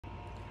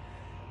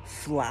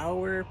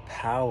Flower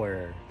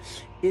power.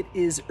 It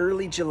is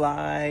early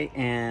July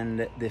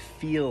and the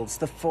fields,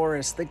 the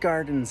forests, the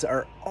gardens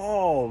are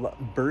all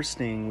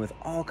bursting with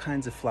all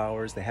kinds of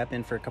flowers. They have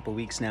been for a couple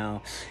weeks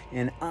now.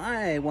 And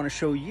I want to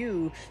show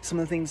you some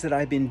of the things that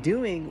I've been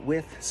doing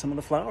with some of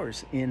the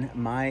flowers in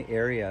my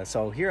area.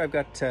 So here I've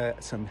got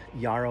some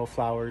yarrow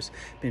flowers.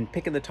 Been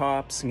picking the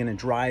tops. I'm going to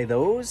dry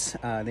those.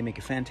 They make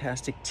a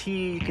fantastic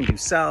tea. You can do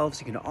salves.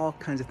 You can do all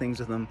kinds of things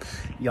with them.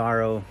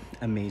 Yarrow,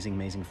 amazing,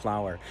 amazing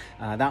flower.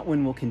 That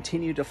one will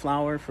continue to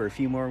flower for a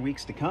few more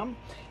weeks to come.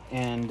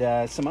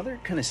 And some other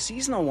kind of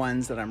seasonal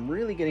ones that I'm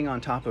really getting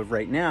on top of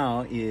right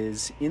now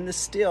is in the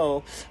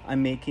still,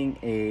 I'm making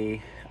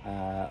a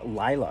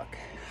lilac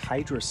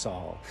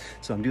hydrosol.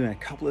 So I'm doing a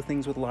couple of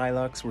things with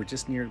lilacs. We're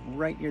just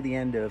right near the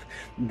end of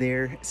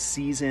their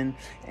season,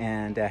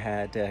 and I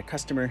had a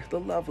customer, the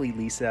lovely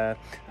Lisa.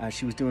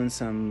 She was doing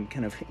some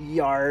kind of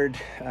yard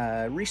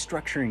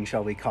restructuring,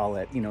 shall we call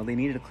it. You know, they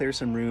needed to clear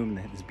some room.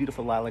 They had this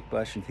beautiful lilac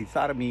bush, and she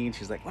thought of me, and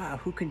she's like, wow,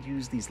 who could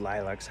use these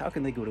lilacs? How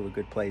can they go to a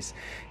good place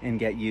and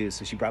get used?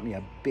 So she brought me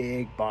a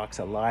big box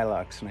of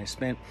lilacs, and I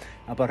spent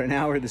about an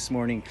hour this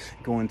morning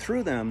going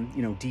through them,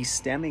 you know,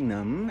 de-stemming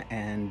them,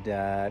 and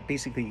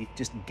basically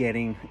just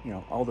getting, you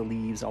know, all the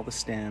leaves, all the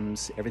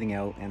stems, everything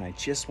out, and I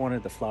just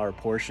wanted the flower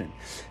portion.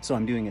 So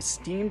I'm doing a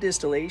steam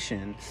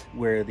distillation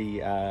where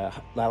the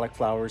lilac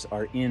flowers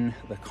are in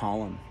the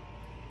column,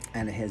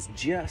 and it has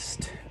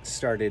just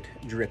started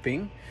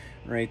dripping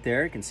right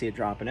there. You can see it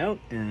dropping out,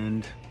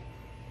 and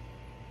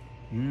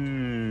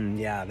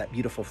yeah, that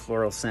beautiful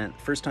floral scent.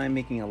 First time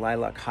making a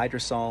lilac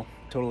hydrosol.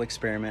 Total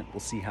experiment. We'll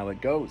see how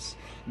it goes.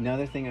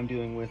 Another thing I'm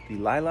doing with the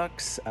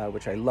lilacs,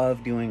 which I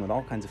love doing with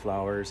all kinds of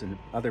flowers and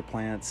other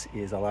plants,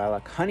 is a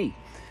lilac honey.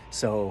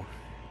 So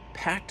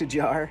packed a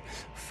jar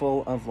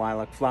full of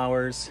lilac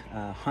flowers,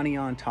 honey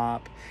on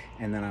top,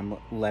 and then I'm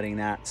letting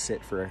that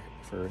sit for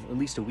at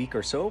least a week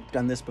or so.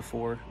 Done this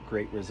before,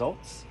 great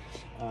results.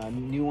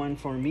 New one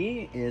for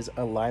me is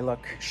a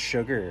lilac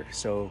sugar.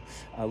 So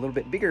a little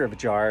bit bigger of a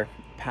jar,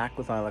 packed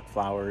with lilac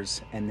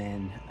flowers, and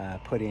then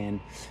put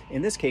in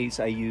this case,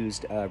 I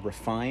used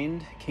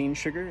refined cane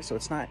sugar. So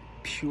it's not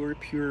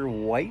pure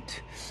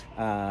white,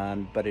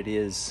 but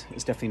it's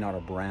definitely not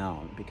a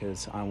brown,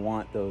 because I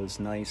want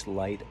those nice,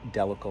 light,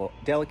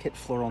 delicate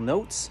floral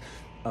notes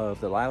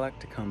of the lilac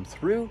to come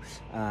through,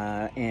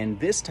 and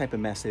this type of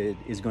method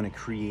is going to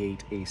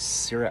create a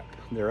syrup.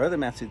 There are other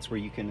methods where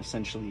you can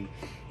essentially,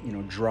 you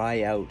know,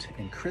 dry out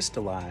and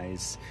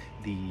crystallize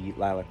the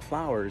lilac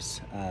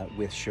flowers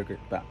with sugar,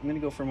 but I'm going to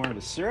go for more of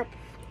a syrup.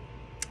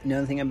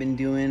 Another thing I've been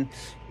doing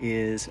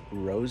is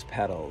rose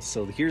petals.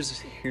 So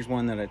here's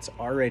one that it's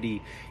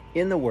already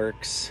in the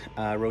works,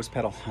 rose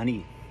petal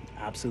honey.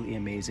 Absolutely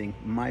amazing.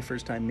 My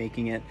first time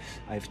making it.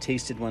 I've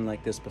tasted one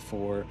like this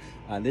before.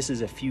 This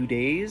is a few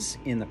days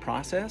in the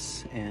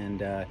process,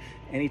 and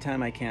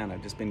anytime I can,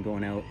 I've just been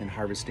going out and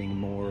harvesting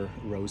more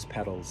rose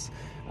petals.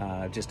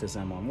 Just as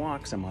I'm on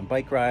walks, I'm on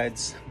bike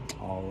rides,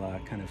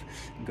 I'll kind of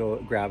go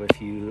grab a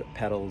few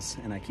petals,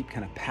 and I keep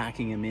kind of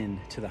packing them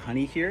in to the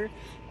honey here.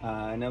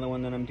 Another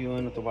one that I'm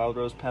doing with the wild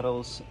rose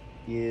petals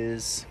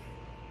is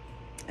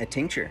a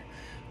tincture.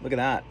 Look at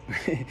that.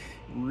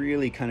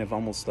 Really kind of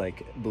almost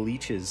like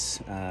bleaches.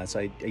 So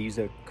I use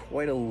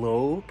quite a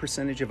low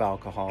percentage of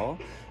alcohol,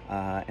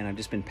 and I've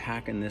just been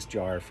packing this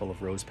jar full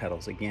of rose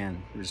petals.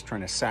 Again, we're just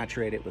trying to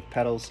saturate it with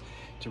petals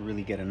to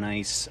really get a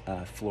nice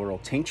floral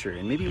tincture.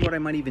 And maybe what I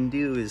might even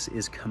do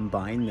is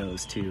combine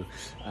those two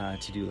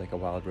to do like a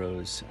wild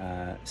rose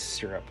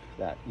syrup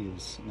that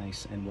is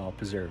nice and well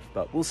preserved.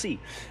 But we'll see.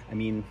 I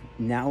mean,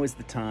 now is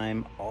the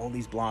time. All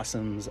these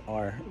blossoms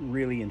are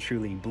really and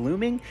truly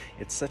blooming.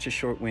 It's such a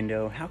short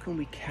window. How can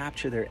we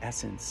capture their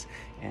essence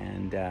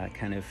and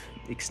kind of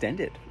extend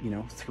it, you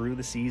know, through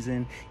the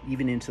season,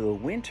 even into the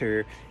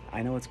winter?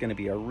 I know it's going to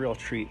be a real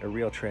treat, a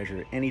real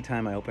treasure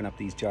anytime I open up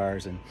these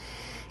jars, and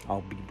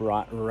I'll be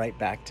brought right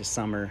back to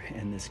summer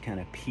and this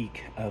kind of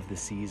peak of the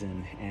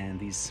season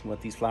and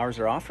what these flowers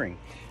are offering.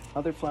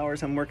 Other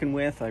flowers I'm working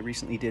with, I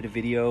recently did a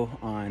video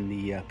on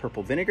the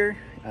purple vinegar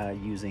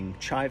using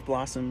chive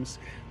blossoms.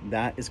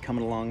 That is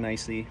coming along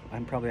nicely.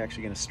 I'm probably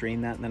actually going to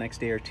strain that in the next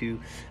day or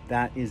two.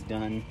 That is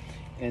done.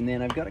 And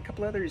then I've got a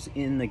couple others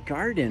in the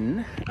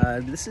garden.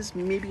 This is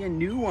maybe a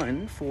new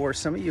one for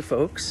some of you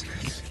folks.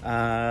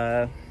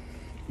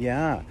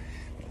 Yeah,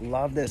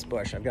 love this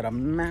bush. I've got a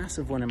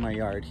massive one in my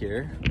yard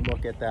here.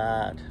 Look at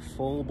that,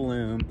 full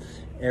bloom.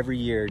 Every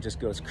year just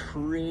goes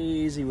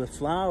crazy with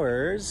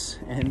flowers.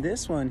 And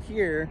this one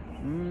here,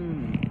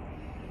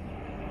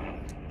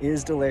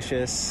 is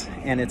delicious.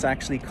 And it's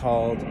actually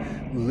called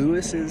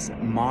Lewis's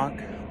Mock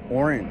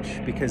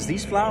Orange, because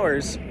these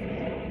flowers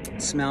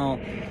smell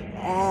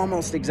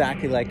almost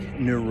exactly like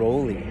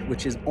neroli,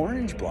 which is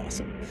orange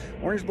blossom.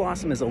 Orange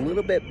blossom is a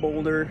little bit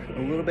bolder,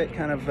 a little bit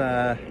kind of,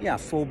 yeah,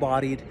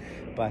 full-bodied,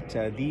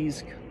 but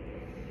these,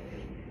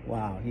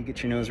 wow, you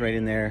get your nose right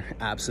in there,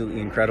 absolutely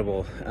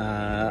incredible.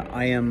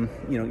 I am,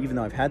 you know, even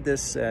though I've had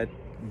this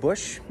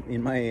bush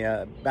in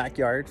my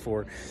backyard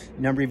for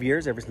a number of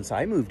years, ever since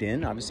I moved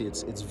in. Obviously,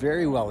 it's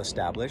very well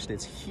established.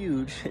 It's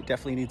huge. It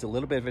definitely needs a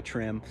little bit of a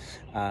trim,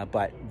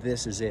 but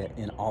this is it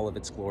in all of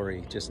its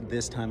glory. Just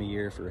this time of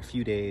year for a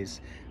few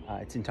days.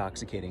 It's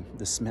intoxicating,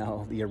 the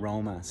smell, the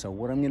aroma. So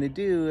what I'm gonna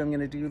do, I'm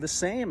gonna do the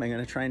same. I'm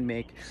gonna try and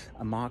make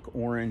a mock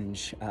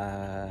orange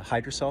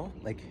hydrosol,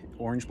 like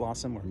orange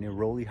blossom or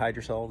neroli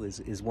hydrosol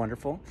is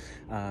wonderful.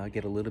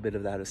 Get a little bit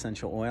of that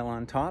essential oil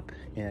on top,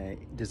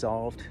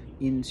 dissolved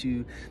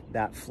into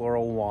that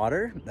floral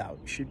water. That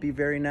should be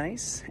very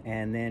nice.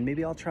 And then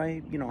maybe I'll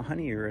try, you know,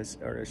 honey or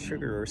a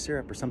sugar or a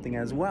syrup or something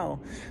as well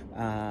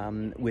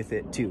with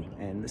it too.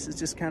 And this is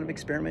just kind of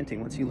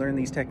experimenting. Once you learn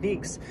these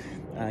techniques,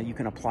 you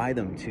can apply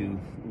them to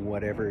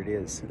whatever it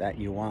is that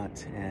you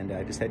want. And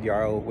I just had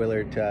Yarrow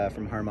Willard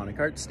from Harmonic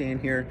Arts staying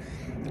here.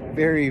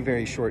 Very,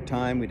 very short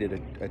time. We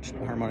did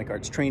a Harmonic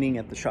Arts training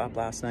at the shop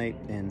last night,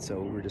 and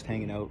so we were just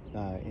hanging out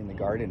in the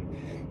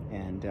garden.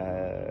 And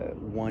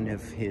one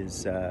of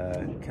his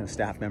kind of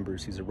staff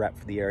members, who's a rep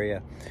for the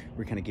area,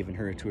 we're kind of giving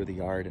her a tour of the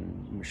yard,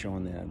 and we're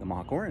showing the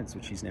mock orange,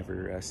 which she's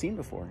never seen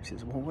before. She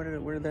says, well, what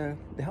are the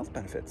health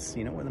benefits?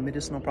 You know, what are the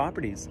medicinal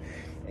properties?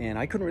 And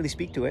I couldn't really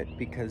speak to it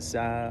because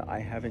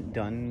I haven't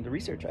done the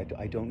research.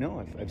 I don't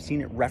know. I've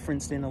seen it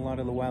referenced in a lot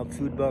of the wild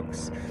food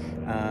books.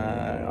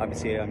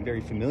 Obviously, I'm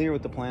very familiar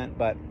with the plant,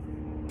 but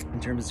in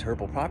terms of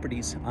herbal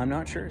properties, I'm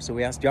not sure. So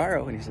we asked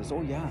Yarrow, and he says,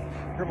 oh yeah,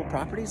 herbal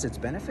properties, its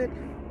benefit?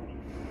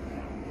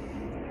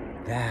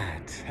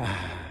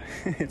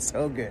 It's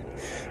so good.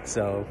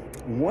 So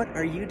what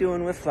are you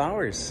doing with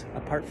flowers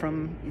apart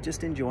from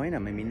just enjoying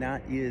them? I mean,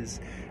 that is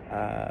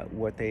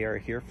what they are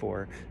here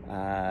for,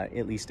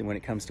 at least when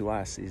it comes to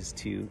us, is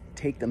to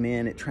take them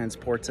in. It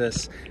transports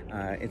us.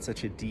 It's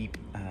such a deep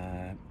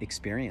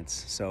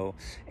experience. So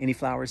any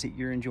flowers that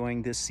you're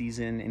enjoying this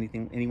season,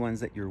 any ones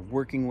that you're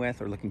working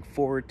with or looking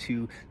forward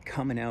to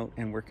coming out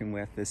and working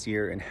with this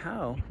year, and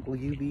how will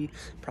you be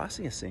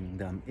processing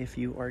them if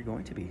you are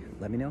going to be?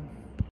 Let me know.